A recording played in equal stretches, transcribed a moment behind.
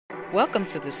Welcome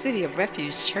to the City of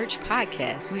Refuge Church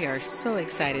podcast. We are so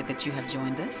excited that you have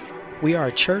joined us. We are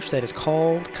a church that is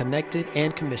called, connected,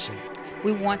 and commissioned.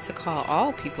 We want to call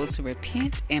all people to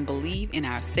repent and believe in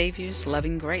our Savior's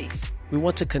loving grace. We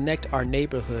want to connect our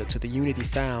neighborhood to the unity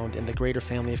found in the greater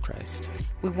family of Christ.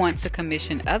 We want to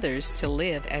commission others to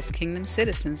live as kingdom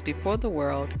citizens before the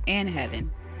world and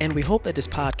heaven. And we hope that this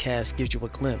podcast gives you a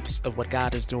glimpse of what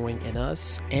God is doing in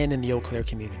us and in the Eau Claire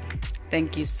community.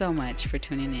 Thank you so much for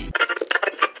tuning in.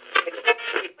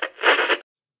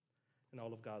 And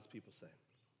all of God's people say,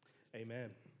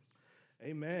 amen.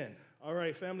 Amen. All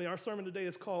right, family, our sermon today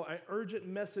is called An Urgent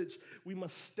Message We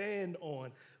Must Stand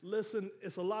On. Listen,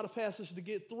 it's a lot of passage to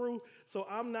get through, so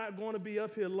I'm not going to be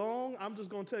up here long. I'm just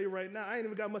going to tell you right now, I ain't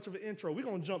even got much of an intro. We're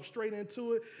going to jump straight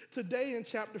into it. Today in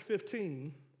chapter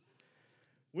 15,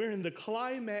 we're in the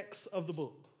climax of the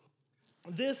book.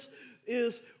 This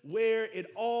is where it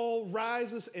all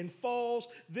rises and falls.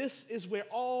 This is where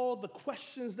all the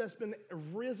questions that's been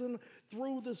arisen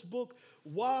through this book.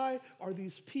 Why are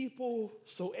these people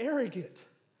so arrogant?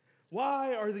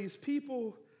 Why are these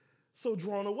people so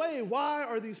drawn away? Why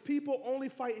are these people only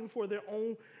fighting for their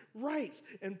own rights?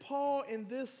 And Paul in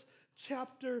this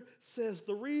chapter says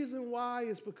the reason why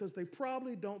is because they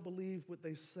probably don't believe what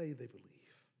they say they believe.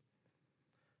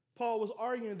 Paul was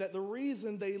arguing that the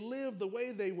reason they lived the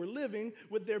way they were living,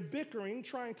 with their bickering,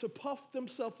 trying to puff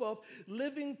themselves up,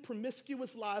 living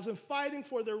promiscuous lives, and fighting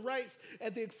for their rights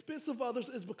at the expense of others,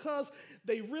 is because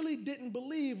they really didn't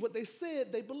believe what they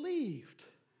said they believed.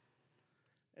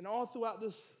 And all throughout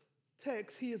this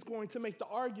text, he is going to make the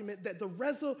argument that the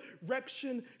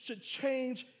resurrection should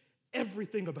change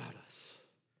everything about us.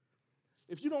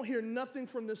 If you don't hear nothing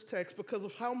from this text because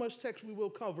of how much text we will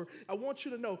cover, I want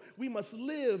you to know we must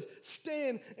live,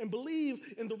 stand, and believe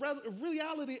in the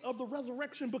reality of the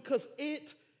resurrection because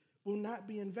it will not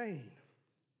be in vain.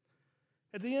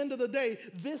 At the end of the day,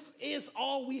 this is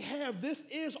all we have. This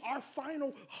is our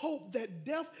final hope that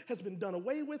death has been done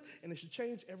away with, and it should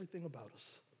change everything about us.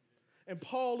 And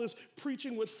Paul is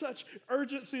preaching with such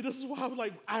urgency. This is why I was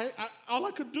like, all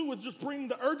I could do was just bring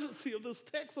the urgency of this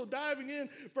text. So diving in,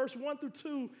 verse 1 through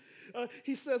 2,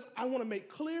 he says, I want to make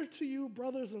clear to you,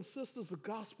 brothers and sisters, the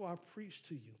gospel I preached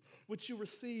to you, which you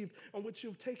received, on which you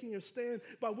have taken your stand,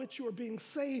 by which you are being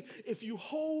saved, if you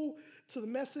hold to the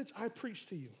message I preached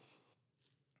to you,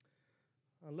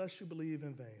 unless you believe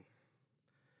in vain.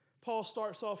 Paul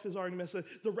starts off his argument and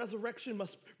says, the resurrection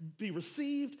must be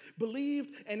received, believed,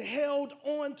 and held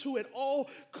on to at all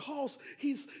costs.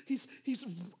 He's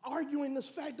arguing this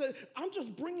fact that I'm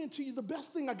just bringing to you the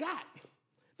best thing I got.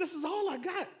 This is all I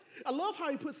got. I love how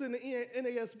he puts it in the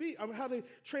NASB, how they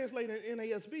translate it in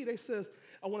NASB. They says,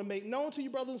 I want to make known to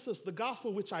you, brothers and sisters, the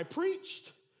gospel which I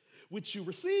preached, which you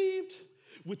received,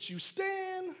 which you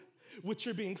stand, which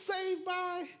you're being saved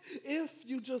by, if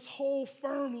you just hold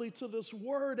firmly to this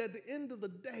word at the end of the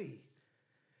day.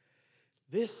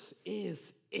 This is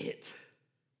it.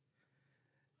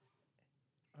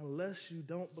 Unless you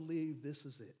don't believe this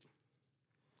is it.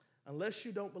 Unless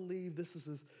you don't believe this is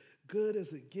as good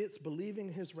as it gets, believing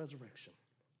in his resurrection.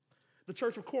 The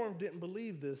Church of Corinth didn't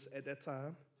believe this at that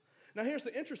time. Now here's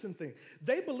the interesting thing.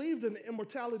 They believed in the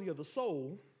immortality of the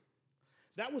soul.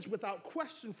 That was without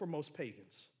question for most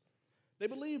pagans. They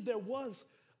believed there was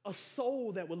a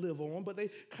soul that would live on, but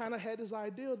they kind of had this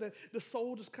idea that the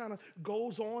soul just kind of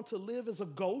goes on to live as a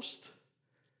ghost.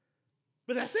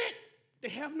 But that's it. They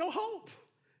have no hope.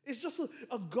 It's just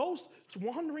a ghost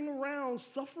wandering around,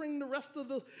 suffering the rest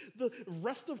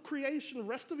of creation, the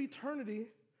rest of eternity,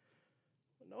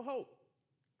 with no hope.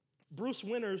 Bruce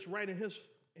Winters, writing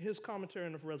his commentary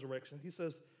on the resurrection, he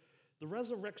says, the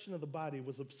resurrection of the body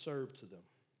was absurd to them,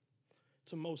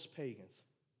 to most pagans.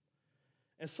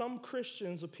 And some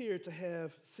Christians appear to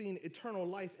have seen eternal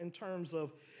life in terms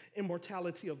of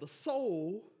immortality of the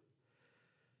soul.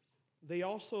 They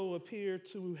also appear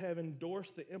to have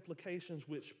endorsed the implications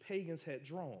which pagans had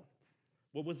drawn.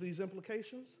 What was these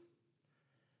implications?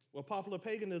 Well, popular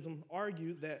paganism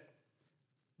argued that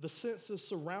the senses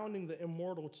surrounding the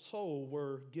immortal soul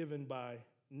were given by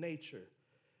nature,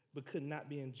 but could not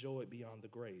be enjoyed beyond the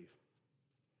grave.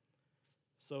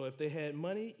 So if they had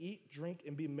money, eat, drink,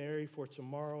 and be merry, for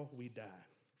tomorrow we die.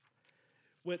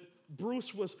 What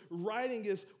Bruce was writing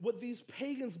is what these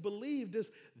pagans believed is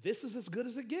this is as good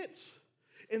as it gets.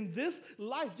 In this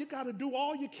life, you got to do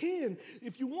all you can.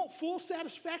 If you want full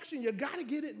satisfaction, you got to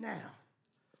get it now.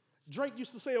 Drake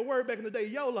used to say a word back in the day,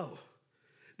 YOLO.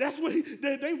 That's what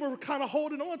they were kind of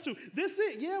holding on to. This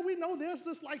it. Yeah, we know there's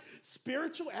this like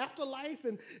spiritual afterlife,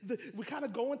 and we kind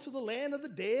of go into the land of the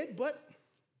dead, but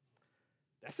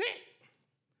that's it.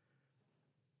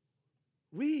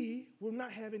 we will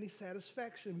not have any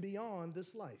satisfaction beyond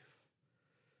this life,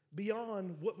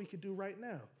 beyond what we could do right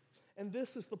now. And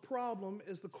this is the problem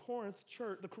is the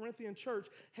Corinthian church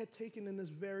had taken in this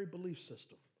very belief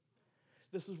system.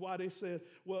 This is why they said,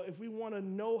 well, if we want to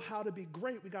know how to be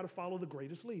great, we got to follow the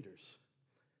greatest leaders.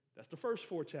 That's the first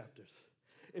 4 chapters.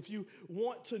 If you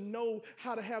want to know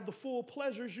how to have the full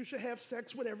pleasures, you should have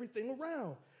sex with everything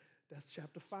around. That's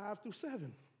chapter 5 through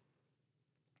 7.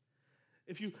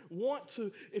 If you want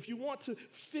to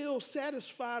feel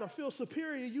satisfied or feel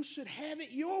superior, you should have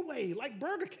it your way, like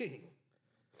Burger King.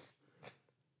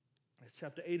 That's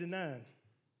chapter 8 and 9.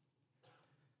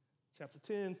 Chapter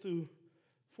 10 through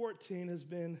 14 has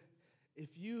been, if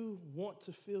you want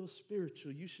to feel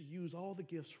spiritual, you should use all the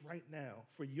gifts right now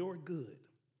for your good.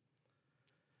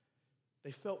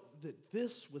 They felt that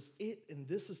this was it, and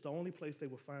this is the only place they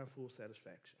would find full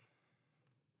satisfaction.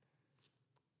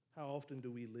 How often do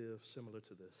we live similar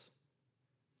to this?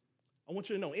 I want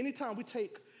you to know, anytime we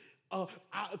take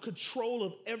control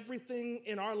of everything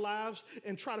in our lives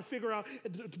and try to figure out,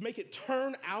 to make it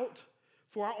turn out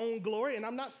for our own glory, and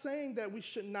I'm not saying that we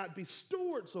should not be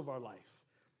stewards of our life.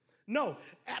 No,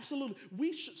 absolutely.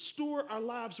 We should steward our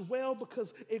lives well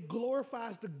because it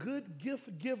glorifies the good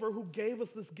gift giver who gave us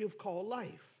this gift called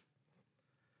life.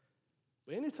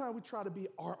 But anytime we try to be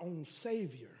our own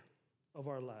savior of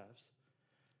our lives,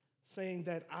 saying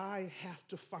that I have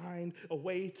to find a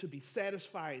way to be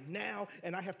satisfied now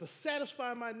and I have to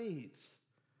satisfy my needs,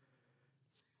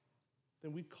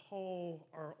 then we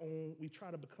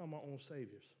try to become our own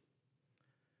saviors.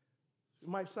 It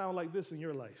might sound like this in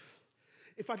your life.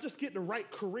 If I just get the right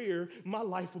career, my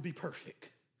life will be perfect.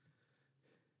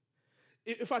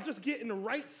 If I just get in the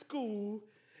right school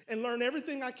and learn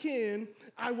everything I can,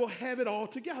 I will have it all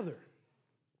together.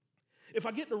 If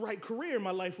I get the right career,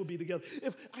 my life will be together.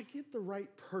 If I get the right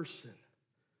person,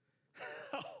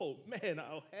 oh man,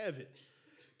 I'll have it.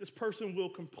 This person will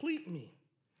complete me.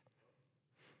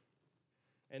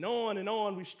 And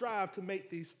on we strive to make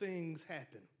these things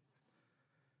happen.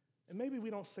 And maybe we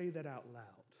don't say that out loud,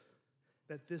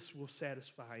 that this will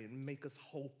satisfy and make us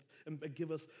hope and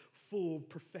give us full,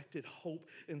 perfected hope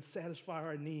and satisfy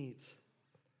our needs.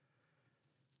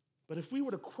 But if we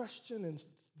were to question and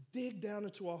dig down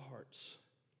into our hearts,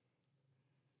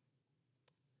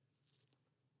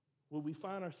 will we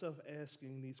find ourselves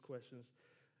asking these questions,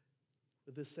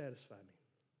 will this satisfy me?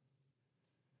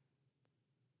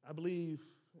 I believe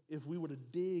if we were to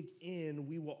dig in,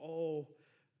 we will all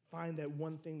find that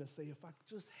one thing to say, if I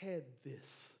just had this,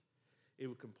 it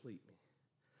would complete me.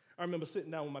 I remember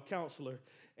sitting down with my counselor,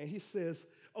 and he says,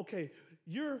 okay,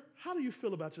 how do you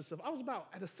feel about yourself? I was about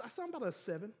a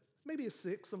 7, maybe a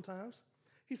 6 sometimes.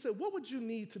 He said, what would you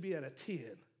need to be at a 10?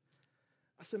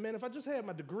 I said, man, if I just had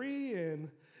my degree and,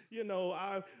 he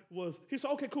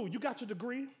said, okay, cool, you got your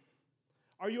degree?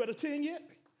 Are you at a 10 yet?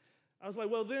 I was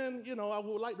like, well, then, I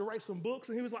would like to write some books.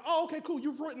 And he was like, oh, okay, cool,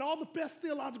 you've written all the best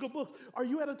theological books. Are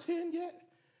you at a 10 yet?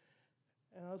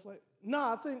 And I was like,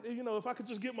 nah, I think, if I could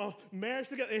just get my marriage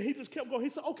together. And he just kept going. He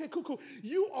said, okay, cool.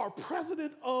 You are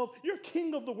you're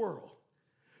king of the world.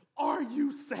 Are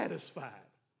you satisfied?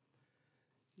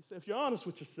 He said, if you're honest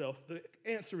with yourself, the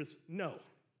answer is no.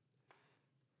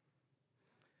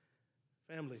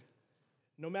 Family,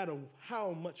 no matter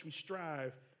how much we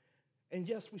strive, and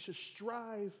yes, we should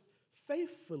strive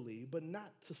faithfully, but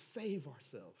not to save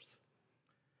ourselves,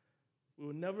 we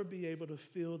will never be able to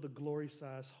fill the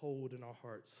glory-sized hold in our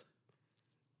hearts.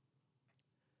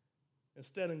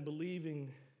 Instead of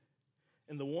believing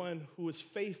in the one who is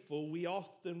faithful, we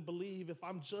often believe if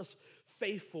I'm just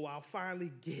faithful, I'll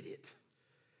finally get it.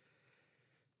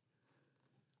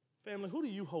 Family, who do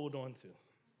you hold on to?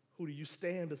 Who do you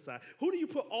stand beside? Who do you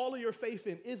put all of your faith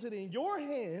in? Is it in your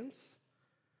hands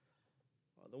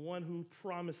or the one who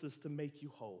promises to make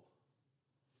you whole?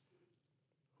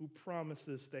 Who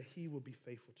promises that he will be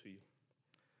faithful to you?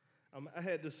 I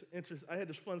had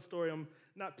this fun story. I'm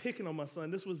not picking on my son.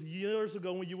 This was years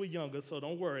ago when you were younger, so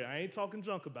don't worry. I ain't talking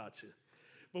junk about you.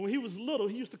 But when he was little,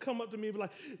 he used to come up to me and be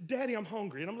like, Daddy, I'm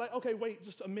hungry. And I'm like, okay, wait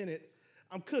just a minute.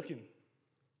 I'm cooking.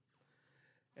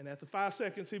 And after 5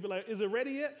 seconds, he'd be like, is it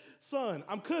ready yet? Son,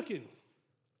 I'm cooking.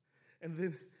 And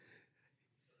then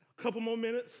a couple more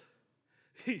minutes,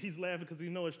 he's laughing because he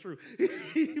knows it's true.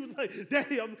 He was like,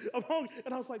 Daddy, I'm hungry.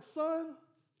 And I was like, son,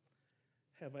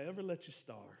 have I ever let you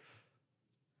starve?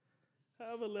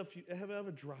 Have I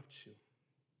ever dropped you?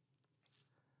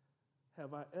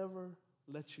 Have I ever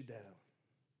let you down?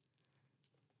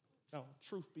 Now,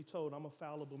 truth be told, I'm a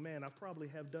fallible man. I probably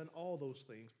have done all those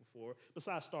things before,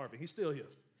 besides starving. He's still here.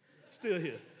 Still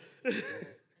here.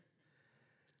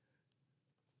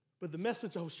 But the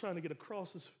message I was trying to get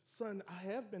across is, son,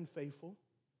 I have been faithful.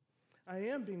 I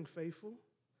am being faithful.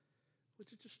 Would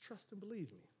you just trust and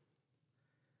believe me?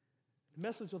 The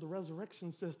message of the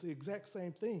resurrection says the exact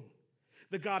same thing.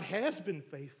 That God has been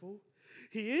faithful.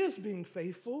 He is being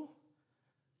faithful.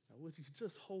 Now, would you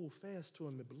just hold fast to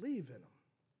him and believe in him?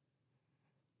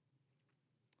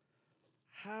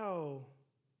 How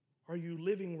are you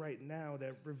living right now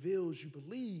that reveals you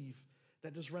believe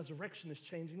that this resurrection is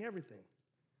changing everything?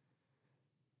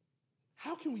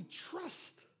 How can we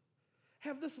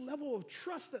have this level of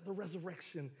trust that the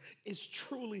resurrection is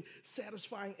truly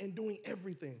satisfying and doing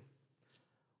everything?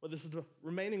 Well, this is the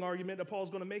remaining argument that Paul's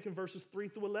going to make in verses 3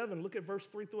 through 11. Look at verse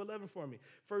 3 through 11 for me.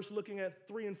 First, looking at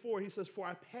 3 and 4, he says, "For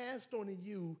I passed on to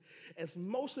you as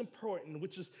most important,"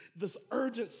 which is this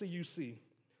urgency you see,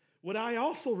 "what I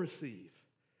also receive,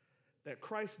 that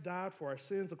Christ died for our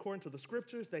sins according to the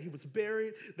Scriptures, that he was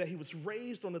buried, that he was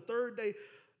raised on the third day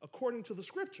according to the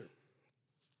Scripture."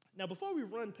 Now, before we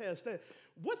run past that,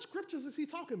 what Scriptures is he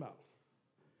talking about?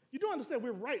 You do understand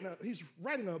he's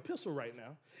writing an epistle right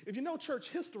now. If you know church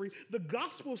history, the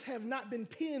Gospels have not been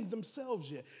penned themselves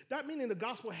yet. Not meaning the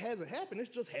gospel hasn't happened,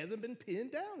 it just hasn't been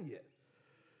pinned down yet.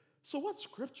 So what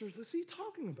Scriptures is he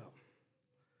talking about?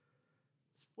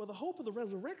 Well, the hope of the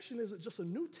resurrection isn't just a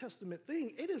New Testament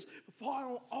thing. It is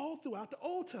found all throughout the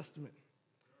Old Testament.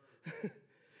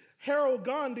 Harold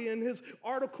Gandhi, in his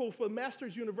article for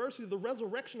Masters University, The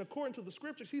Resurrection According to the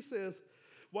Scriptures, he says,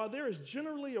 while there is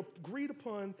generally agreed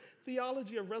upon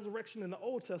theology of resurrection in the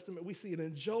Old Testament, we see it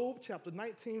in Job chapter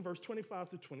 19, verse 25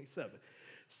 through 27.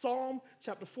 Psalm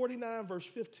chapter 49, verse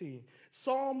 15.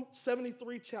 Psalm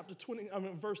 73,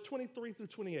 verse 23 through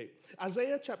 28.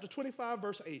 Isaiah chapter 25,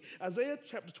 verse 8. Isaiah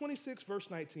chapter 26, verse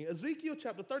 19. Ezekiel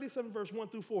chapter 37, verse 1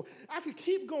 through 4. I could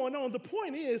keep going on. The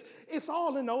point is, it's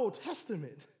all in the Old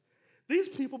Testament. These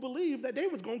people believed that they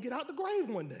was going to get out the grave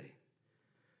one day.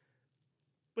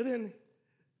 But then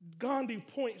Gandhi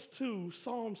points to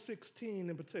Psalm 16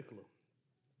 in particular.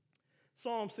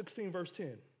 Psalm 16, verse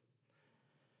 10.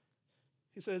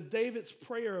 He says, David's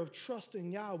prayer of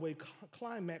trusting Yahweh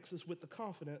climaxes with the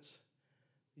confidence,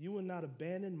 "You will not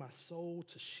abandon my soul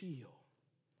to Sheol,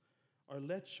 or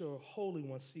let your Holy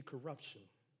One see corruption."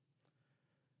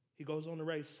 He goes on to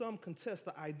write, some contest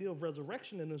the idea of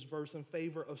resurrection in this verse in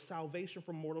favor of salvation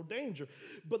from mortal danger.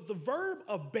 But the verb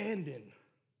abandon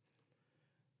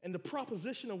and the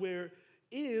proposition of where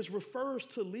it is refers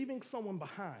to leaving someone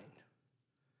behind.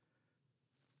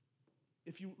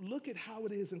 If you look at how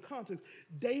it is in context,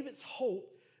 David's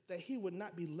hope that he would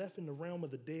not be left in the realm of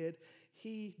the dead,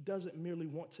 he doesn't merely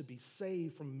want to be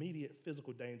saved from immediate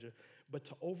physical danger, but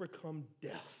to overcome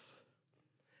death.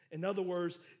 In other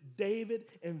words, David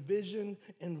envisioned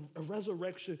in a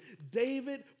resurrection.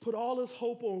 David put all his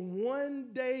hope on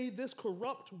one day this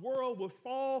corrupt world will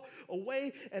fall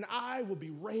away and I will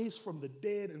be raised from the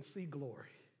dead and see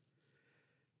glory.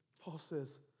 Paul says,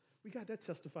 we got that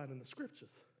testified in the Scriptures.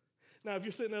 Now, if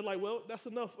you're sitting there like, well, that's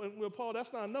enough. Well, Paul,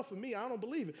 that's not enough for me. I don't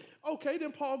believe it. Okay,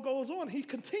 then Paul goes on. He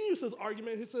continues his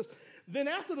argument. He says, then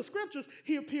after the Scriptures,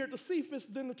 he appeared to Cephas,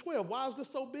 then the 12. Why is this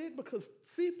so big? Because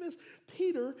Cephas,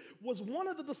 Peter, was one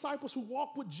of the disciples who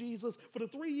walked with Jesus for the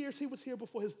 3 years he was here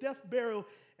before his death, burial,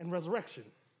 and resurrection.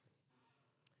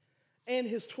 And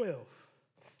his 12.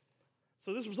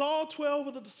 So this was all 12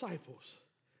 of the disciples.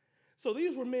 So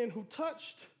these were men who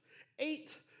touched, ate,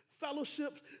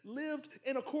 fellowshiped, lived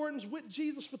in accordance with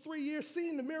Jesus for 3 years,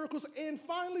 seeing the miracles, and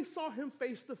finally saw him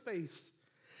face to face.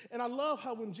 And I love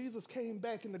how when Jesus came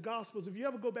back in the Gospels, if you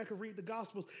ever go back and read the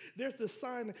Gospels, there's this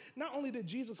sign that not only did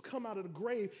Jesus come out of the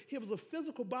grave, he was a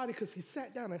physical body because he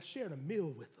sat down and shared a meal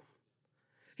with them.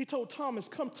 He told Thomas,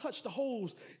 come touch the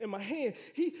holes in my hand.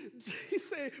 He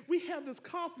said, we have this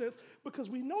confidence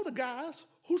because we know the guys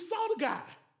who saw the guy.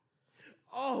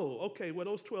 Oh, okay, well,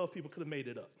 those 12 people could have made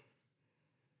it up.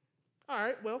 All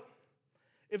right, well,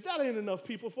 if that ain't enough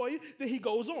people for you, then he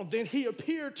goes on. Then he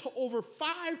appeared to over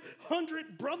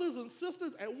 500 brothers and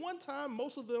sisters at one time.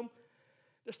 Most of them,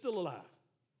 they're still alive,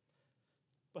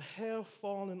 but have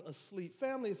fallen asleep.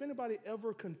 Family, if anybody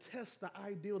ever contests the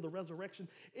idea of the resurrection,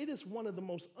 it is one of the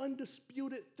most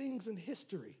undisputed things in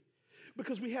history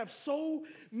because we have so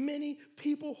many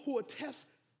people who attest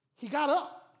he got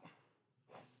up.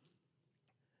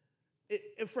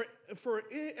 For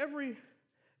every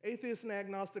atheist and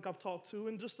agnostic I've talked to,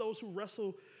 and just those who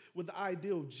wrestle with the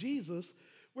idea of Jesus,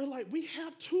 we're like, we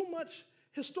have too much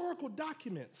historical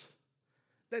documents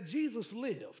that Jesus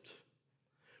lived.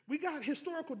 We got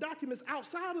historical documents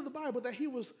outside of the Bible that he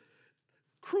was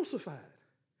crucified.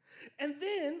 And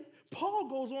then Paul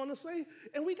goes on to say,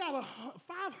 and we got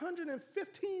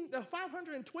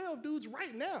 512 dudes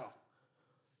right now.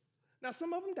 Now,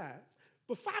 some of them died,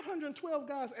 but 512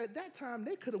 guys at that time,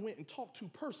 they could have went and talked to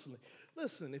personally.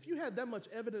 Listen, if you had that much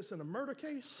evidence in a murder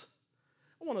case,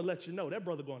 I want to let you know that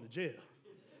brother going to jail.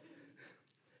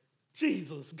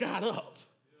 Jesus got up.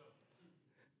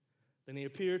 Then he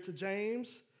appeared to James,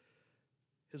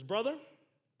 his brother,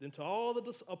 then to all the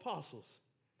apostles.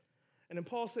 And then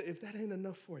Paul said, if that ain't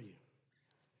enough for you,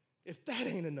 if that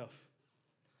ain't enough,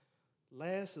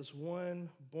 last as one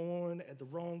born at the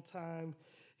wrong time,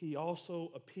 he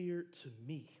also appeared to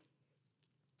me.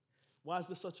 Why is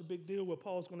this such a big deal? Well,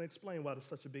 Paul's going to explain why it's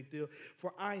such a big deal.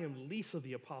 For I am least of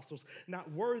the apostles,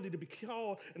 not worthy to be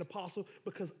called an apostle,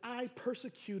 because I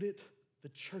persecuted the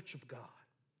church of God.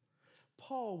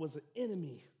 Paul was an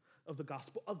enemy of the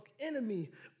gospel, an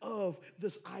enemy of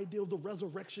this idea of the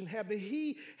resurrection happening.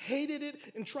 He hated it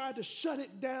and tried to shut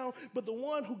it down, but the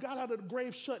one who got out of the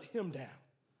grave shut him down.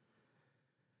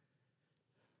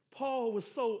 Paul was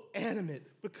so animate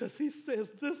because he says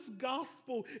this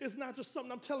gospel is not just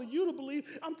something I'm telling you to believe.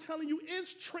 I'm telling you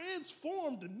it's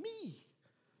transformed me.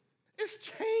 It's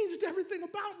changed everything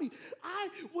about me. I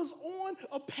was on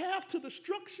a path to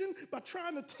destruction by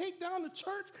trying to take down the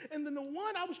church, and then the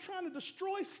one I was trying to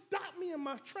destroy stopped me in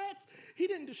my tracks. He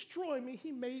didn't destroy me.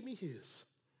 He made me his.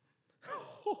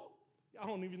 I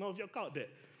don't even know if y'all caught that.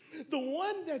 The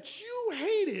one that you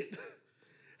hated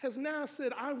has now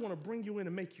said, I want to bring you in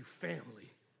and make you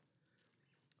family.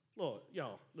 Lord,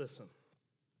 y'all, listen.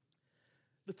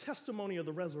 The testimony of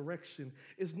the resurrection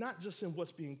is not just in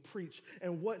what's being preached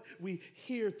and what we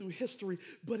hear through history,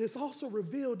 but it's also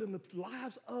revealed in the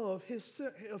lives of his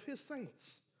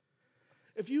saints.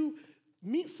 If you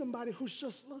meet somebody who's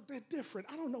just looked that different,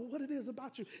 I don't know what it is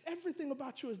about you. Everything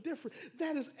about you is different.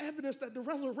 That is evidence that the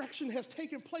resurrection has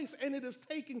taken place and it is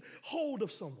taking hold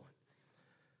of someone.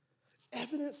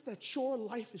 Evidence that your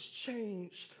life is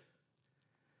changed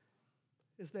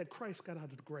is that Christ got out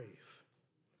of the grave.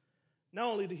 Not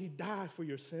only did he die for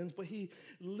your sins, but he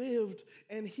lived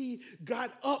and he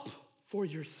got up for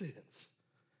your sins.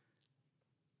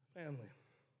 Family,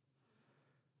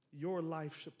 your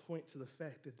life should point to the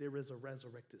fact that there is a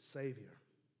resurrected Savior.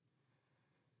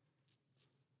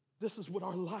 This is what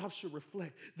our lives should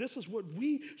reflect. This is what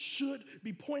we should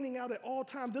be pointing out at all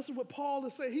times. This is what Paul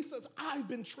is saying. He says, I've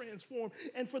been transformed.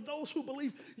 And for those who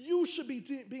believe, you should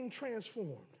be being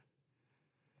transformed.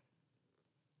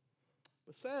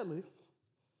 But sadly,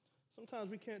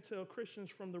 sometimes we can't tell Christians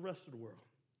from the rest of the world.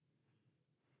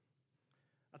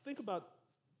 I think about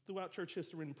throughout church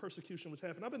history when persecution was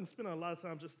happening. I've been spending a lot of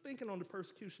time just thinking on the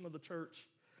persecution of the church.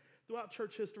 Throughout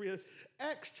church history,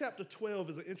 Acts chapter 12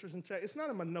 is an interesting chapter. It's not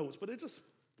in my notes, but I just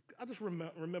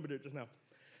remembered it just now.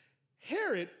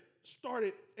 Herod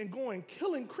started and going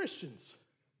killing Christians.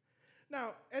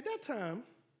 Now, at that time,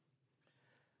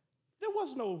 there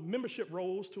was no membership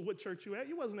rolls to what church you at.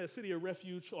 You wasn't at City of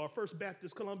Refuge or First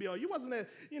Baptist Columbia. Or you wasn't at,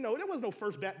 there was no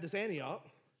First Baptist Antioch.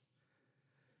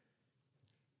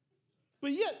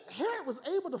 But yet, Herod was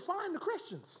able to find the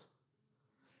Christians.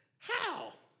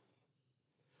 How?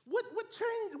 What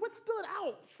changed? What stood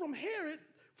out from Herod,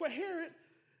 for Herod,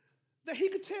 that he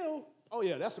could tell, oh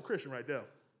yeah, that's a Christian right there.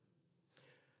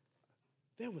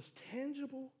 There was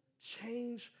tangible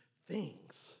change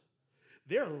things.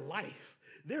 Their life,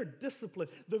 their discipline,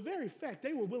 the very fact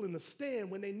they were willing to stand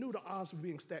when they knew the odds were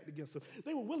being stacked against them.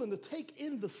 They were willing to take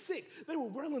in the sick. They were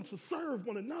willing to serve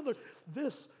one another.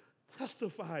 This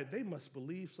testified they must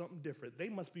believe something different. They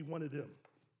must be one of them.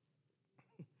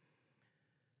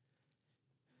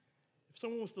 If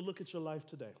someone was to look at your life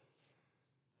today,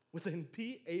 would they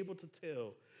be able to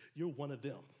tell you're one of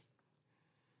them?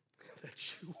 That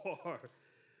you are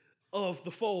of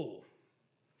the fold?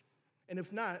 And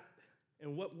if not,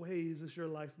 in what ways is your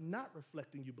life not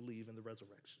reflecting you believe in the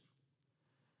resurrection?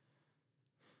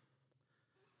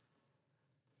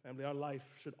 Family, our life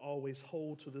should always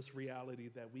hold to this reality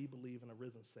that we believe in a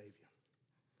risen Savior.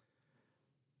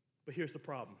 But here's the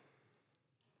problem.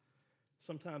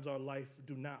 Sometimes our life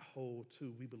do not hold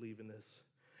to we believe in this.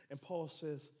 And Paul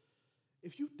says,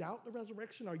 if you doubt the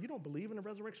resurrection, or you don't believe in the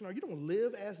resurrection, or you don't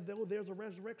live as though there's a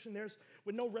resurrection,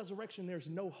 with no resurrection, there's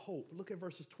no hope. Look at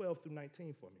verses 12 through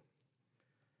 19 for me.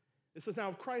 It says, now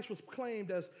if Christ was proclaimed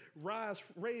as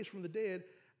raised from the dead,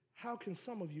 how can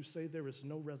some of you say there is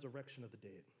no resurrection of the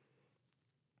dead?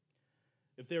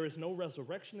 If there is no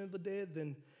resurrection of the dead,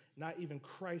 then not even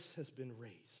Christ has been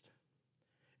raised.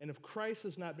 And if Christ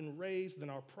has not been raised, then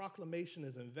our proclamation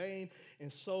is in vain,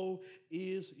 and so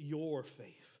is your faith.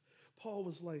 Paul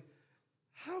was like,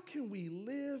 how can we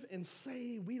live and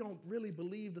say we don't really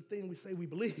believe the thing we say we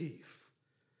believe?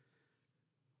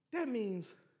 That means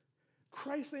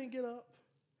Christ ain't get up.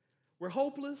 We're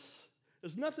hopeless.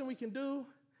 There's nothing we can do.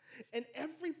 And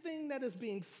everything that is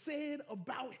being said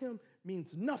about him means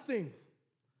nothing.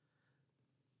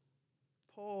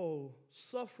 Paul's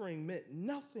suffering meant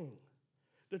nothing.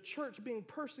 The church being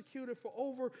persecuted for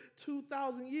over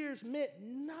 2,000 years meant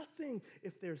nothing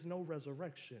if there's no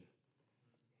resurrection.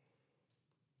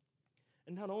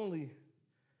 And not only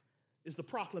is the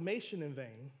proclamation in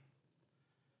vain,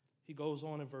 he goes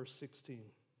on in verse 16.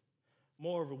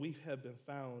 Moreover, we have been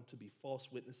found to be false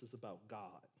witnesses about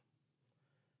God,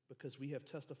 because we have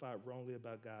testified wrongly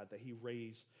about God that he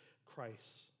raised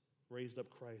up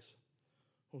Christ,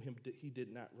 whom he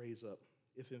did not raise up,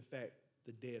 if in fact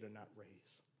the dead are not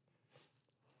raised.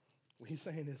 What he's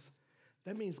saying is,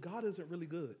 that means God isn't really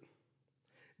good.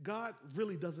 God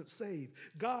really doesn't save.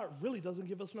 God really doesn't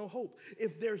give us no hope.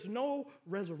 If there's no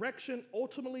resurrection,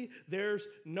 ultimately there's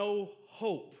no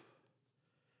hope.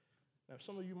 Now,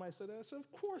 some of you might say that. I said,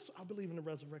 of course I believe in the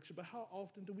resurrection, but how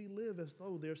often do we live as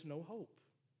though there's no hope?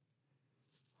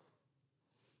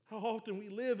 How often we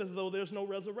live as though there's no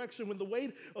resurrection when the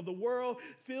weight of the world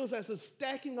feels as it's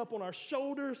stacking up on our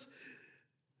shoulders?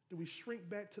 Do we shrink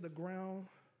back to the ground?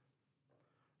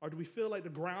 Or do we feel like the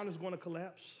ground is going to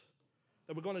collapse,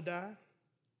 that we're going to die?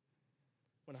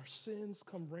 When our sins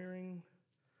come rearing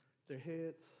their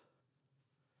heads,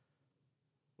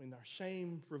 when our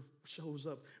shame shows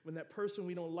up, when that person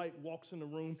we don't like walks in the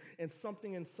room and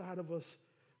something inside of us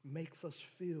makes us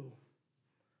feel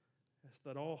as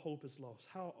that all hope is lost,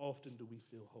 how often do we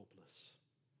feel hopeless?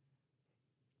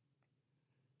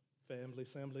 Family,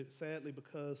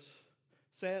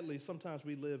 sadly, sometimes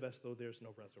we live as though there's no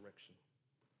resurrection.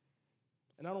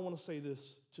 And I don't want to say this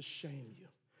to shame you.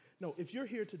 No, if you're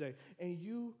here today and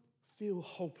you feel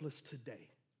hopeless today,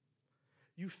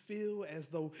 you feel as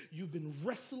though you've been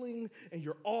wrestling and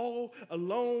you're all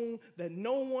alone, that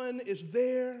no one is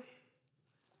there,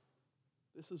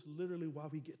 this is literally why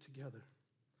we get together.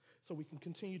 So we can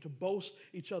continue to boast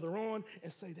each other on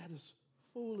and say that is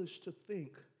foolish to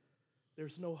think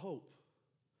there's no hope.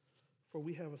 For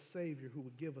we have a Savior who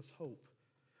will give us hope.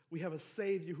 We have a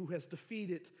Savior who has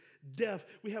defeated death.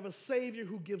 We have a Savior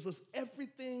who gives us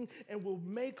everything and will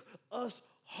make us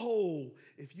whole.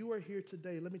 If you are here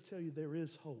today, let me tell you, there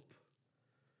is hope.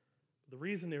 The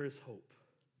reason there is hope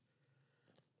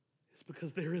is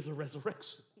because there is a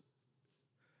resurrection.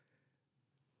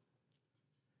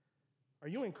 Are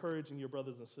you encouraging your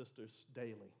brothers and sisters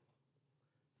daily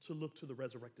to look to the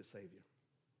resurrected Savior?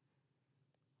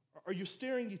 Are you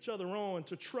steering each other on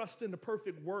to trust in the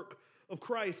perfect work of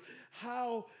Christ?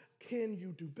 How can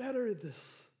you do better at this?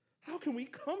 How can we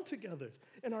come together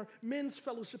in our men's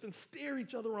fellowship and steer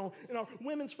each other on, in our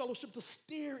women's fellowship to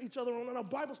steer each other on, in our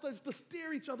Bible studies to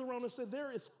steer each other on and say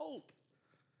there is hope?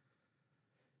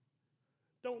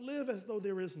 Don't live as though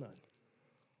there is none.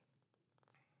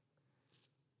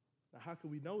 Now, how can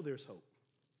we know there's hope?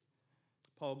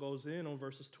 Paul goes in on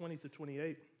verses 20 to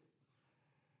 28.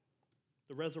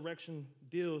 The resurrection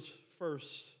deals first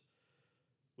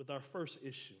with our first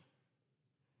issue,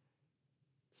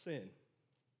 sin.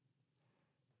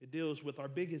 It deals with our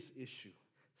biggest issue,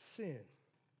 sin.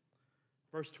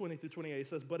 Verse 20 through 28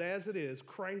 says, "But as it is,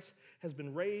 Christ has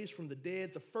been raised from the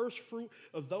dead, the first fruit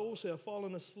of those who have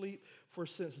fallen asleep. For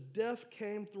since death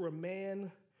came through a man,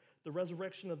 the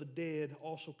resurrection of the dead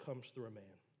also comes through a man.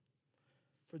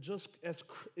 For just as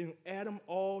in Adam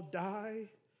all die,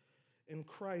 in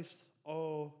Christ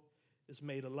all is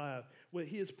made alive." What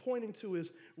he is pointing to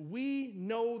is we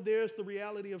know there's the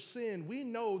reality of sin. We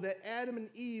know that Adam and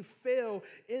Eve fell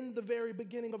in the very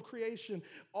beginning of creation.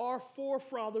 Our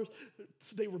forefathers,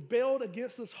 they rebelled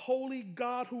against this holy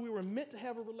God who we were meant to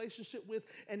have a relationship with,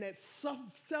 and that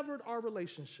severed our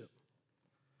relationship.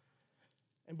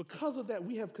 And because of that,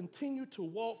 we have continued to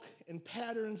walk in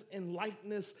patterns and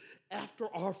likeness after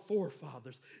our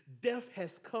forefathers. Death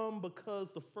has come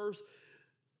because the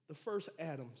first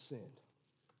Adam sinned.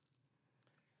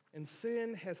 And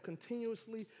sin has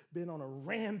continuously been on a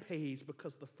rampage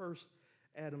because the first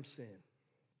Adam sinned.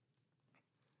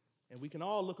 And we can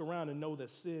all look around and know that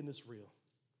sin is real.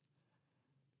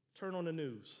 Turn on the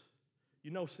news.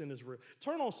 You know sin is real.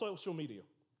 Turn on social media.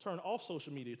 Turn off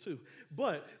social media too.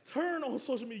 But turn on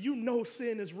social media. You know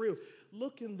sin is real.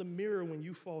 Look in the mirror when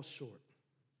you fall short.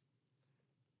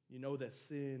 You know that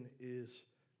sin is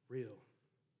real.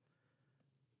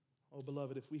 Oh,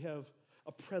 beloved, if we have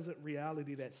a present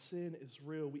reality that sin is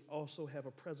real, we also have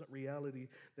a present reality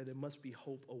that there must be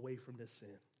hope away from this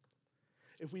sin.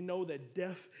 if we know that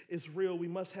death is real, we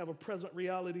must have a present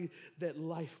reality that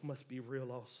life must be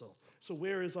real also. So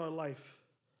where is our life?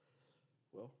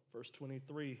 Well, verse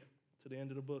 23 to the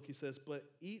end of the book, he says, but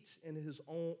each in his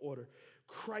own order,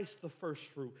 Christ the first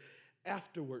fruit,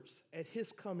 afterwards, at his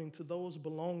coming to those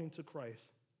belonging to Christ.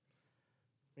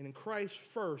 Meaning Christ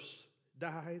first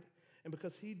died, and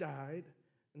because he died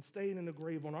and stayed in the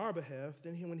grave on our behalf,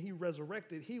 then when he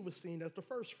resurrected, he was seen as the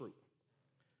first fruit.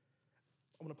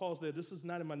 I'm going to pause there. This is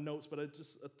not in my notes, but it's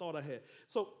just a thought I had.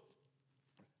 So,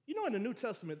 in the New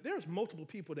Testament, there's multiple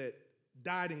people that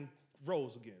died and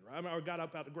rose again, right? Or got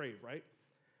up out the grave, right?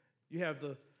 You have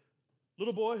the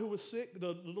little boy who was sick,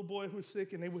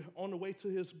 and they were on the way to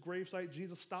his gravesite.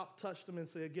 Jesus stopped, touched him, and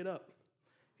said, get up.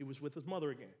 He was with his mother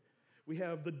again. We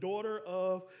have the daughter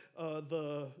of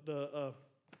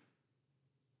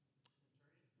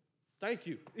thank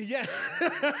you. Yeah.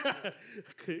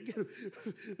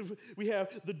 We have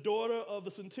the daughter of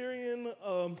the centurion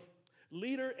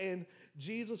leader, and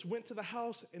Jesus went to the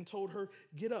house and told her,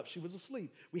 get up. She was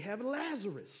asleep. We have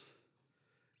Lazarus.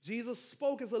 Jesus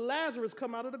spoke as a Lazarus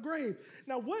come out of the grave.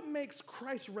 Now, what makes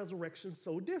Christ's resurrection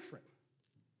so different?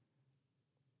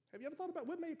 Have you ever thought about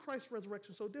what made Christ's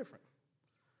resurrection so different?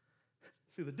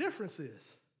 See, the difference is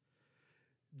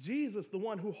Jesus, the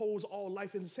one who holds all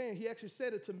life in his hand, he actually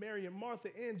said it to Mary and Martha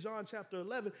in John chapter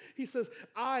 11. He says,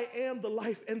 I am the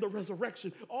life and the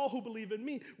resurrection. All who believe in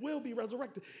me will be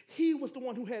resurrected. He was the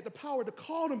one who had the power to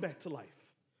call them back to life.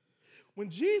 When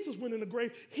Jesus went in the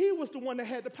grave, he was the one that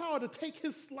had the power to take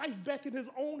his life back in his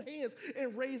own hands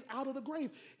and raise out of the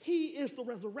grave. He is the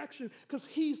resurrection because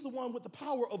he's the one with the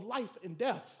power of life and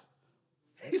death.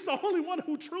 He's the only one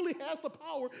who truly has the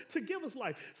power to give us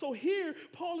life. So here,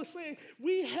 Paul is saying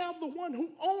we have the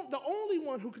only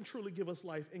one who can truly give us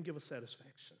life and give us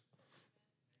satisfaction.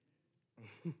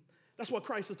 That's why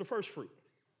Christ is the first fruit.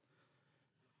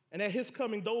 And at his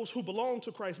coming, those who belong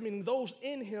to Christ, meaning those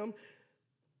in him,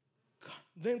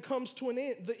 then comes to an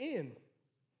end. The end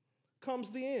comes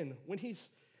the end when he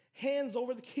hands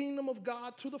over the kingdom of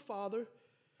God to the Father,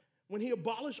 when he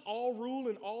abolished all rule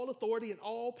and all authority and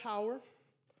all power.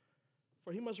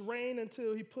 For he must reign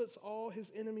until he puts all his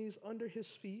enemies under his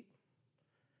feet.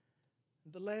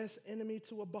 The last enemy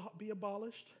to be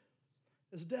abolished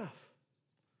is death.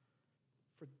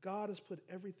 For God has put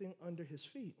everything under his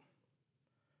feet.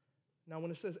 Now, when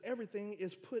it says everything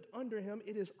is put under him,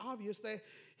 it is obvious that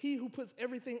he who puts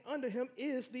everything under him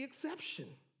is the exception.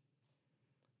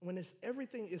 When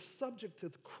everything is subject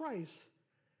to Christ,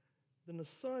 then the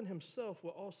Son himself will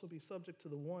also be subject to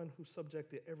the one who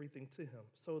subjected everything to him,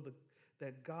 so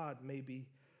that God may be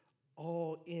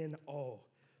all in all.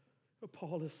 What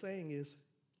Paul is saying is,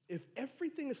 if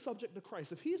everything is subject to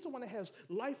Christ, if he's the one that has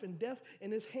life and death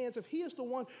in his hands, if he is the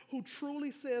one who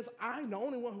truly says, I'm the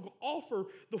only one who can offer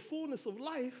the fullness of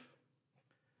life,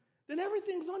 then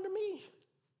everything's under me.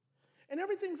 And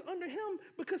everything's under him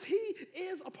because he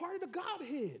is a part of the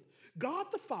Godhead. God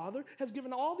the Father has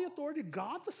given all the authority to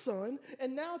God the Son,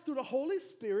 and now through the Holy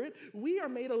Spirit, we are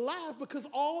made alive because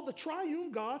all the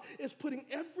triune God is putting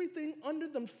everything under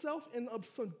themselves and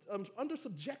under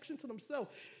subjection to themselves.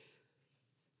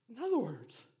 In other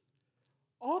words,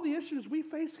 all the issues we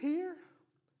face here,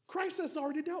 Christ has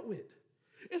already dealt with.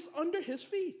 It's under his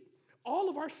feet. All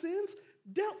of our sins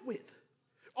dealt with.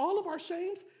 All of our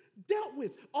shames dealt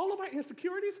with. All of our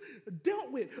insecurities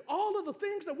dealt with. All of the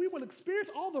things that we will experience,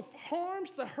 all the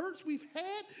harms, the hurts we've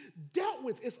had, dealt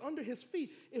with. It's under his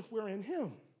feet if we're in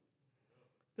him.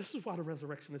 This is why the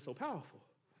resurrection is so powerful.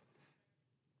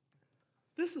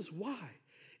 This is why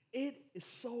it is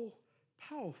so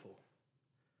powerful.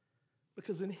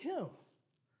 Because in him,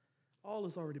 all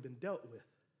has already been dealt with.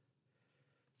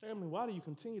 Family, why do you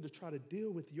continue to try to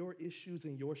deal with your issues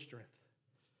in your strength?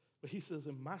 But he says,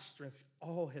 in my strength,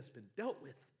 all has been dealt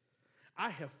with. I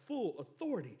have full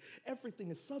authority. Everything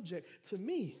is subject to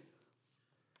me.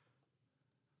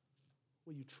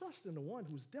 Will you trust in the one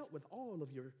who's dealt with all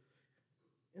of your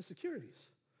insecurities,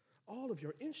 all of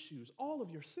your issues, all of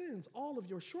your sins, all of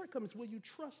your shortcomings? Will you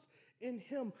trust in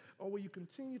him, or will you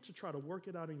continue to try to work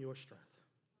it out in your strength?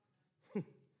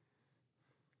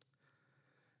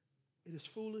 It is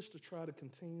foolish to try to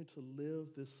continue to live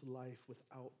this life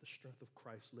without the strength of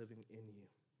Christ living in you.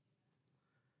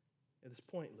 It is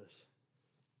pointless.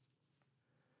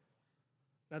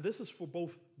 Now, this is for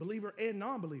both believer and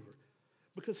non-believer,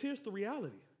 because here's the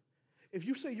reality. If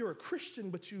you say you're a Christian,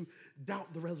 but you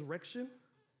doubt the resurrection,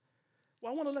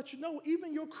 well, I want to let you know,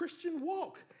 even your Christian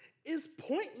walk is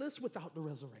pointless without the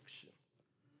resurrection.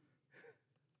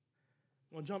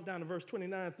 I'm going to jump down to verse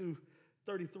 29 through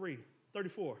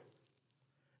 34.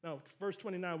 Now, verse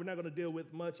 29, we're not going to deal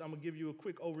with much. I'm going to give you a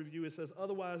quick overview. It says,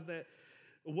 otherwise, that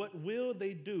what will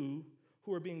they do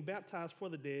who are being baptized for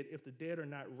the dead if the dead are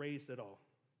not raised at all?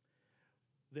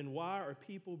 Then why are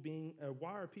people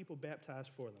baptized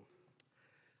for them?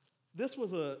 This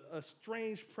was a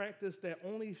strange practice that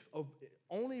only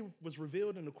was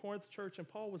revealed in the Corinth church, and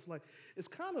Paul was like, it's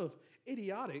kind of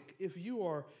idiotic if you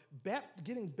are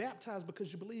getting baptized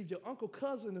because you believe your uncle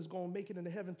cousin is going to make it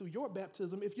into heaven through your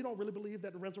baptism if you don't really believe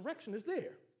that the resurrection is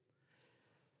there.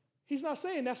 He's not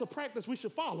saying that's a practice we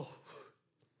should follow.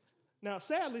 Now,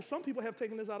 sadly, some people have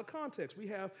taken this out of context. We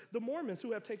have the Mormons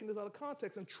who have taken this out of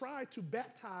context and tried to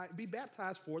be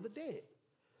baptized for the dead.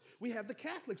 We have the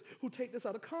Catholics who take this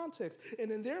out of context.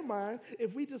 And in their mind,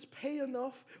 if we just pay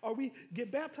enough or we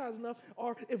get baptized enough,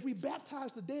 or if we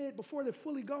baptize the dead before they're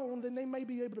fully gone, then they may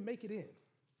be able to make it in.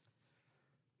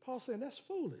 Paul's saying that's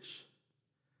foolish.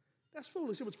 That's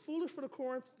foolish. It was foolish for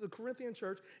the Corinthian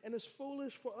church, and it's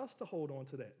foolish for us to hold on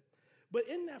to that. But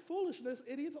in that foolishness,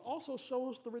 it also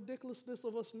shows the ridiculousness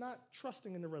of us not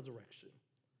trusting in the resurrection.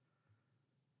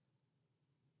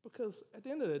 Because at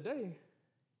the end of the day,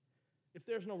 if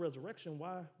there's no resurrection,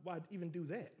 why even do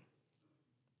that?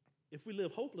 If we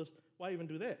live hopeless, why even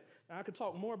do that? Now, I could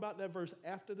talk more about that verse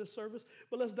after this service,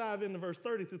 but let's dive into verse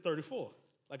 30 through 34.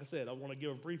 Like I said, I want to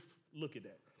give a brief look at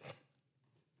that.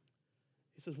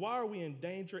 He says, why are we in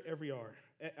danger every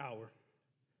hour?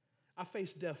 I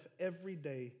face death every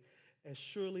day as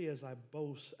surely as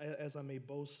I may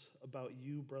boast about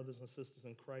you, brothers and sisters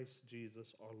in Christ Jesus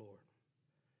our Lord.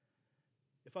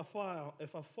 If I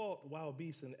fought wild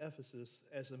beasts in Ephesus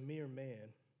as a mere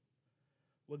man,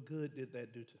 what good did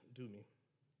that do me?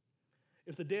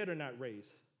 If the dead are not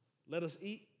raised, let us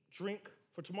eat, drink,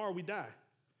 for tomorrow we die.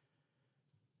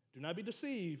 Do not be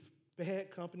deceived.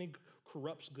 Bad company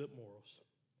corrupts good morals.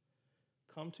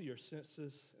 Come to your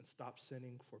senses and stop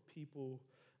sinning, for people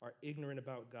are ignorant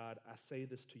about God. I say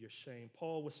this to your shame.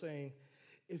 Paul was saying,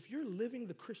 if you're living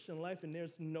the Christian life and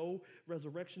there's no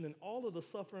resurrection, then all of the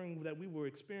suffering that we will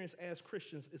experience as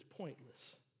Christians is pointless.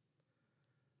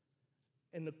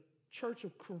 And the church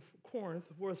of Corinth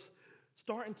was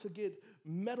starting to get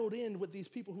meddled in with these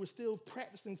people who were still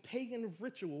practicing pagan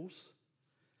rituals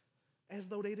as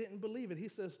though they didn't believe it. He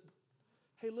says,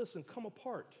 hey, listen, come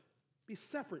apart. Be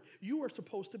separate. You are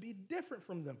supposed to be different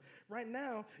from them. Right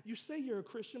now, you say you're a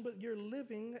Christian, but you're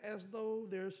living as though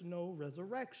there's no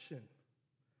resurrection.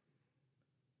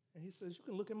 And he says, you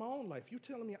can look at my own life. You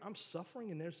telling me I'm suffering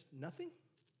and there's nothing?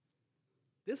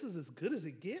 This is as good as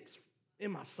it gets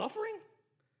in my suffering?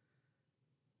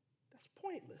 That's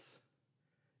pointless.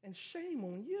 And shame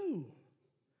on you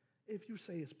if you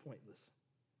say it's pointless.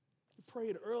 We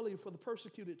prayed earlier for the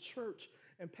persecuted church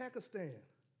in Pakistan.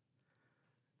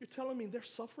 You're telling me their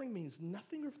suffering means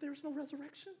nothing if there's no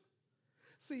resurrection?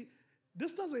 See,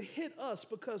 this doesn't hit us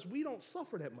because we don't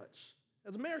suffer that much.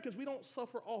 As Americans, we don't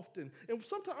suffer often. And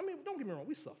sometimes, don't get me wrong,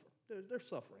 we suffer. There's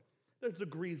suffering. There's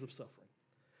degrees of suffering.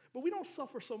 But we don't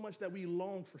suffer so much that we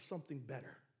long for something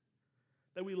better,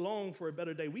 that we long for a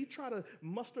better day. We try to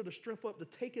muster the strength up to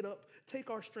take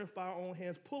our strength by our own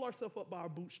hands, pull ourselves up by our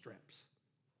bootstraps.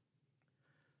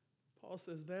 Paul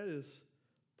says that is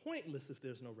pointless if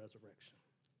there's no resurrection.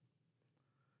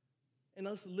 And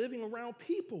us living around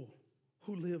people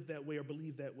who live that way or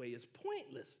believe that way is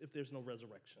pointless if there's no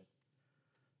resurrection.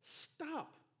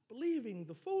 Stop believing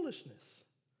the foolishness.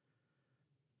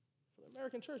 For the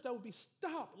American church, that would be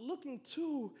stop looking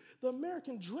to the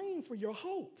American dream for your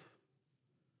hope.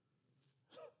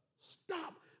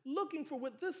 Stop looking for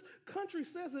what this country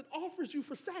says it offers you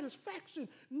for satisfaction.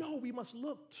 No, we must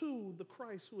look to the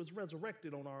Christ who is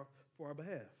resurrected for our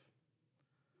behalf.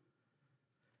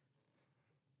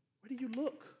 Where do you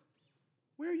look?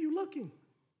 Where are you looking?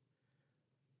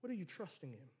 What are you trusting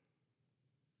in?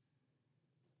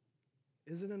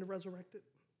 Is it in the resurrection?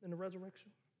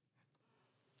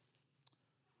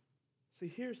 See,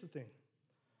 here's the thing.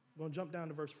 I'm going to jump down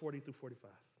to verse 40 through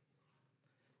 45.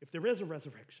 If there is a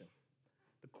resurrection,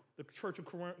 the church of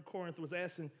Corinth was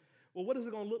asking, well, what is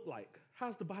it going to look like?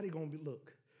 How's the body going to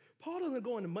look? Paul doesn't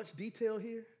go into much detail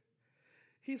here.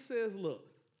 He says, look,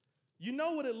 you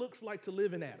know what it looks like to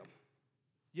live in Adam.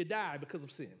 You die because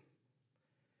of sin.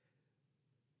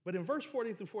 But in verse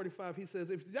 40 through 45, he says,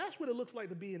 if that's what it looks like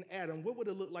to be in Adam, what would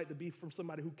it look like to be from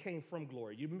somebody who came from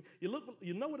glory? You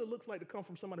know what it looks like to come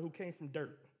from somebody who came from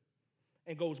dirt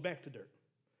and goes back to dirt.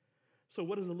 So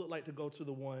what does it look like to go to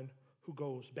the one who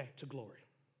goes back to glory?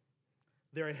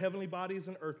 There are heavenly bodies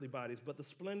and earthly bodies, but the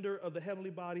splendor of the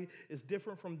heavenly body is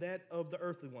different from that of the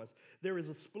earthly ones. There is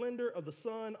a splendor of the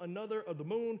sun, another of the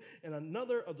moon, and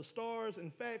another of the stars.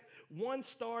 In fact, one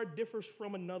star differs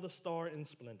from another star in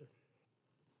splendor.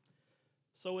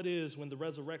 So it is when the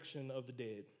resurrection of the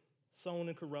dead, sown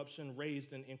in corruption,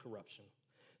 raised in incorruption,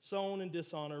 sown in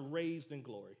dishonor, raised in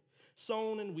glory,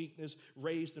 sown in weakness,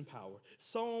 raised in power,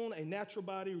 sown a natural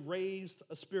body, raised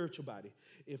a spiritual body.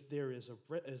 If there is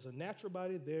a natural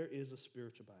body, there is a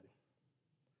spiritual body.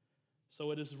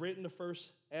 So it is written, the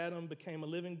first Adam became a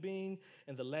living being,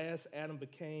 and the last Adam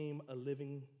became a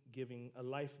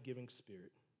life-giving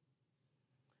spirit.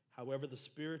 However, the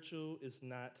spiritual is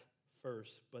not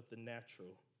first, but the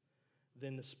natural,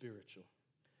 then the spiritual.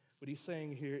 What he's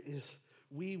saying here is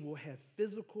we will have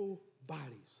physical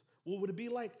bodies. What would it be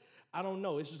like? I don't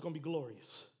know. It's just going to be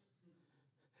glorious.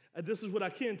 And this is what I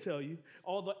can tell you.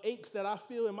 All the aches that I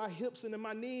feel in my hips and in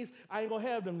my knees, I ain't going to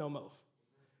have them no more.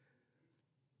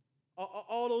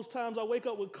 All those times I wake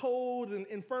up with colds and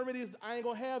infirmities, I ain't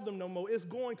going to have them no more. It's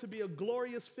going to be a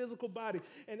glorious physical body.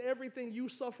 And everything you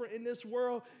suffer in this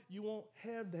world, you won't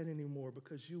have that anymore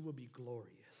because you will be glorious.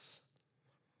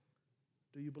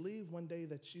 Do you believe one day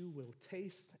that you will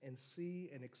taste and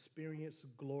see and experience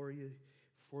glory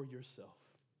for yourself?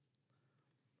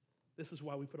 This is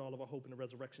why we put all of our hope in the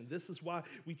resurrection. This is why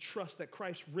we trust that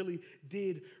Christ really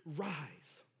did rise.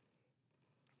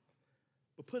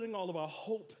 But putting all of our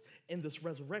hope in this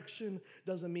resurrection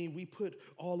doesn't mean we put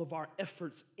all of our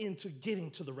efforts into getting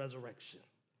to the resurrection.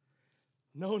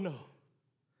 No.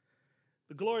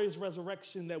 The glorious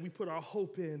resurrection that we put our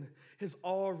hope in has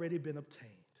already been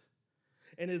obtained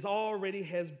and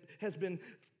has been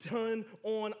done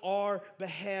on our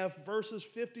behalf. Verses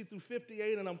 50 through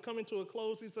 58, and I'm coming to a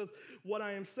close. He says, what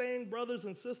I am saying, brothers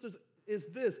and sisters, is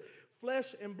this.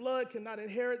 Flesh and blood cannot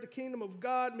inherit the kingdom of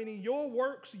God, meaning your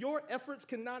works, your efforts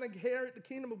cannot inherit the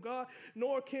kingdom of God,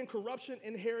 nor can corruption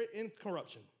inherit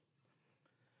incorruption.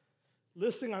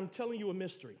 Listen, I'm telling you a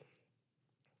mystery.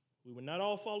 We will not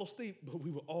all fall asleep, but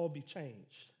we will all be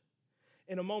changed.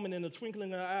 In a moment, in the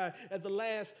twinkling of an eye, at the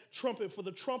last trumpet, for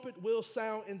the trumpet will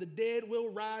sound, and the dead will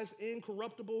rise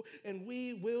incorruptible, and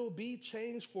we will be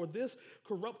changed. For this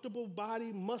corruptible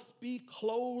body must be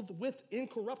clothed with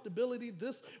incorruptibility.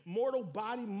 This mortal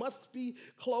body must be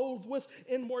clothed with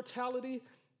immortality.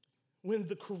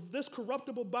 When this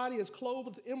corruptible body is clothed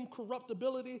with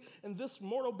incorruptibility, and this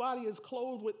mortal body is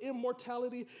clothed with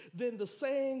immortality, then the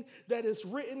saying that is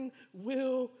written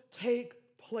will take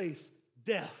place.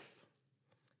 Death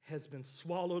has been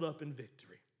swallowed up in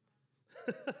victory.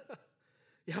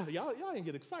 Y'all ain't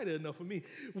get excited enough for me.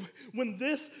 When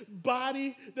this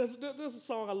body, there's a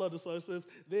song, I love this song. It says,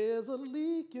 there's a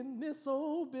leak in this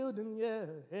old building, yeah,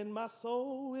 and my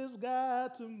soul has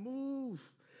got to move.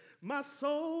 My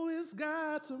soul has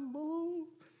got to move.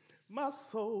 My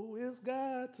soul has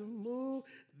got to move.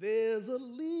 There's a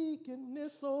leak in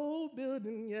this old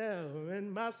building, yeah,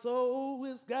 and my soul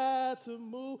has got to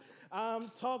move. I'm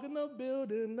talking a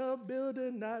building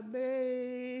not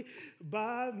made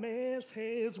by man's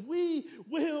hands. We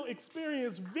will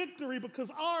experience victory because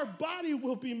our body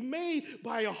will be made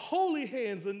by a holy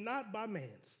hands and not by man's.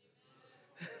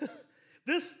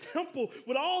 This temple,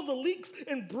 with all the leaks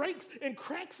and breaks and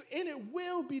cracks in it,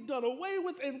 will be done away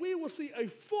with, and we will see a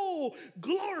full,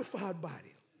 glorified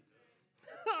body.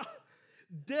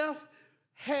 Death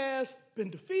has been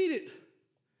defeated.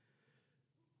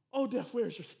 Oh, death,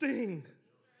 where's your sting?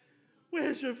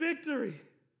 Where's your victory?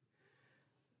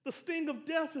 The sting of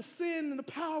death is sin, and the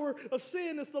power of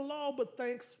sin is the law, but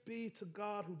thanks be to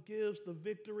God who gives the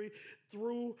victory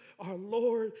through our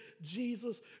Lord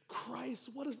Jesus Christ.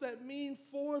 What does that mean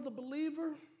for the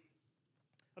believer?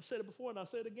 I've said it before, and I'll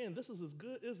say it again. This is as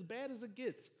bad as it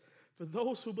gets for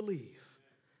those who believe.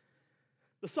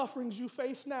 The sufferings you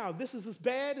face now, this is as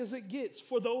bad as it gets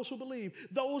for those who believe.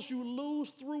 Those you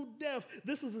lose through death,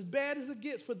 this is as bad as it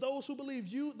gets for those who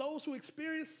believe. Those who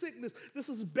experience sickness, this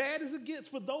is as bad as it gets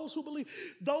for those who believe.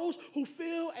 Those who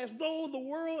feel as though the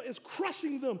world is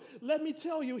crushing them, let me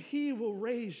tell you, he will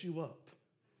raise you up.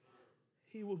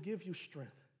 He will give you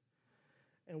strength.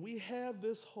 And we have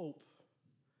this hope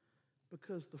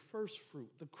because the first fruit,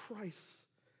 the Christ,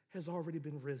 has already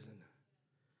been risen.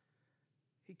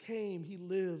 He came, he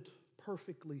lived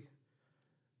perfectly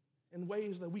in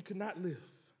ways that we could not live.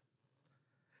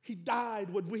 He died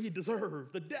what we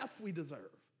deserve, the death we deserve.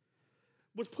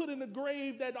 Was put in a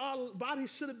grave that our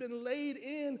bodies should have been laid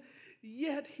in,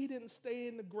 yet he didn't stay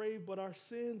in the grave, but our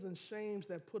sins and shames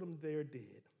that put him there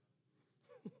did.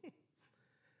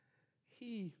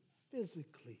 He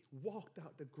physically walked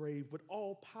out the grave with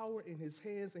all power in his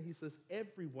hands, and he says,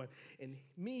 everyone in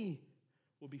me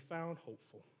will be found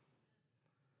hopeful.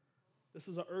 This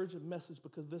is an urgent message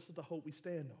because this is the hope we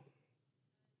stand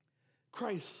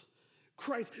on.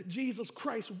 Jesus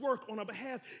Christ's work on our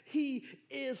behalf, he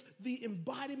is the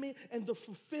embodiment and the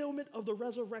fulfillment of the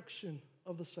resurrection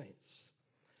of the saints.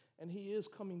 And he is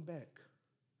coming back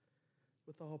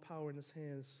with all power in his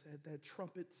hands at that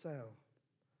trumpet sound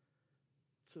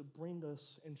to bring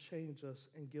us and change us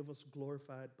and give us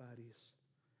glorified bodies.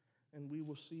 And we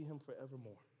will see him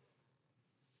forevermore.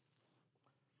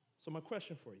 So my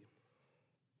question for you,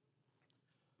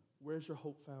 where's your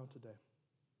hope found today?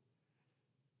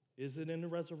 Is it in the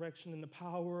resurrection and the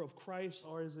power of Christ,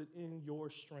 or is it in your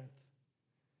strength?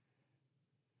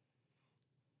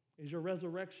 Is the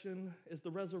resurrection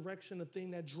the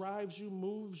thing that drives you,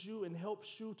 moves you, and helps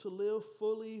you to live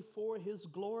fully for his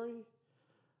glory?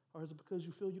 Or is it because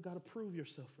you feel you got to prove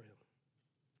yourself for him?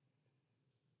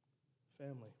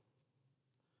 Family,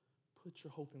 put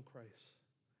your hope in Christ,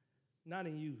 not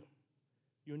in you.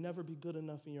 You'll never be good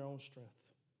enough in your own strength.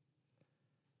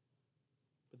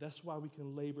 But that's why we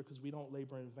can labor, because we don't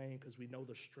labor in vain, because we know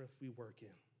the strength we work in.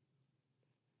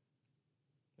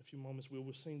 In a few moments, we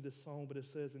will sing this song, but it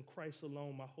says, in Christ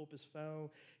alone, my hope is found.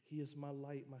 He is my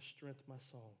light, my strength, my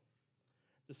song.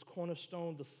 This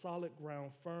cornerstone, the solid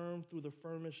ground, firm through the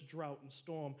firmest drought and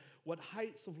storm. What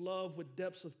heights of love, what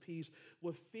depths of peace,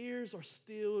 what fears are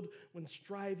stilled when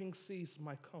striving cease,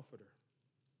 my comforter,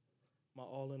 my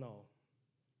all in all.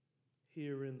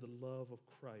 Here in the love of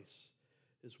Christ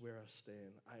is where I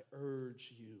stand. I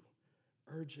urge you,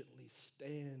 urgently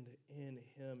stand in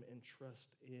him and trust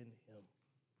in him.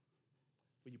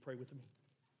 Will you pray with me?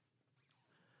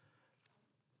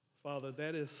 Father,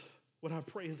 that is what I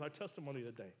pray is our testimony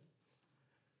today.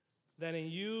 That in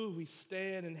you we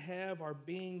stand and have our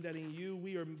being, that in you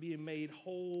we are being made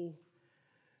whole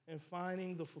and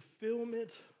finding the fulfillment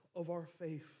of our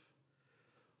faith.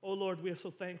 Oh Lord, we are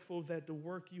so thankful that the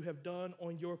work you have done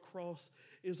on your cross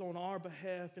is on our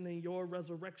behalf, and in your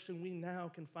resurrection we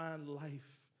now can find life.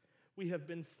 We have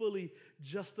been fully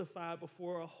justified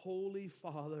before a holy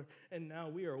Father, and now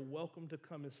we are welcome to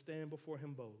come and stand before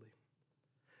him boldly.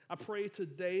 I pray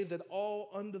today that all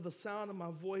under the sound of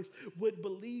my voice would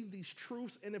believe these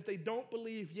truths, and if they don't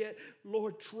believe yet,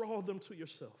 Lord, draw them to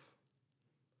yourself.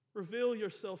 Reveal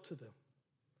yourself to them.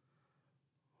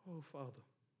 Oh, Father,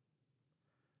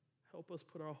 help us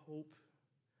put our hope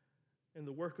in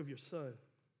the work of your Son.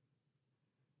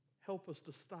 Help us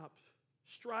to stop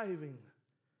striving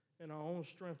in our own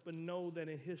strength, but know that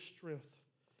in his strength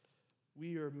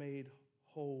we are made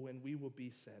whole and we will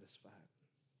be satisfied.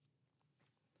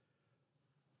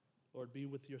 Lord, be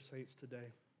with your saints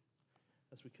today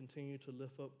as we continue to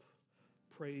lift up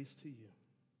praise to you,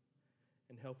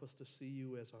 and help us to see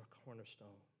you as our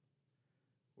cornerstone,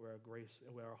 where our grace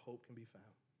and where our hope can be found.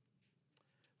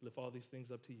 Lift all these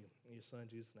things up to you in your Son,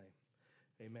 Jesus'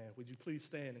 name. Amen. Would you please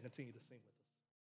stand and continue to sing with us?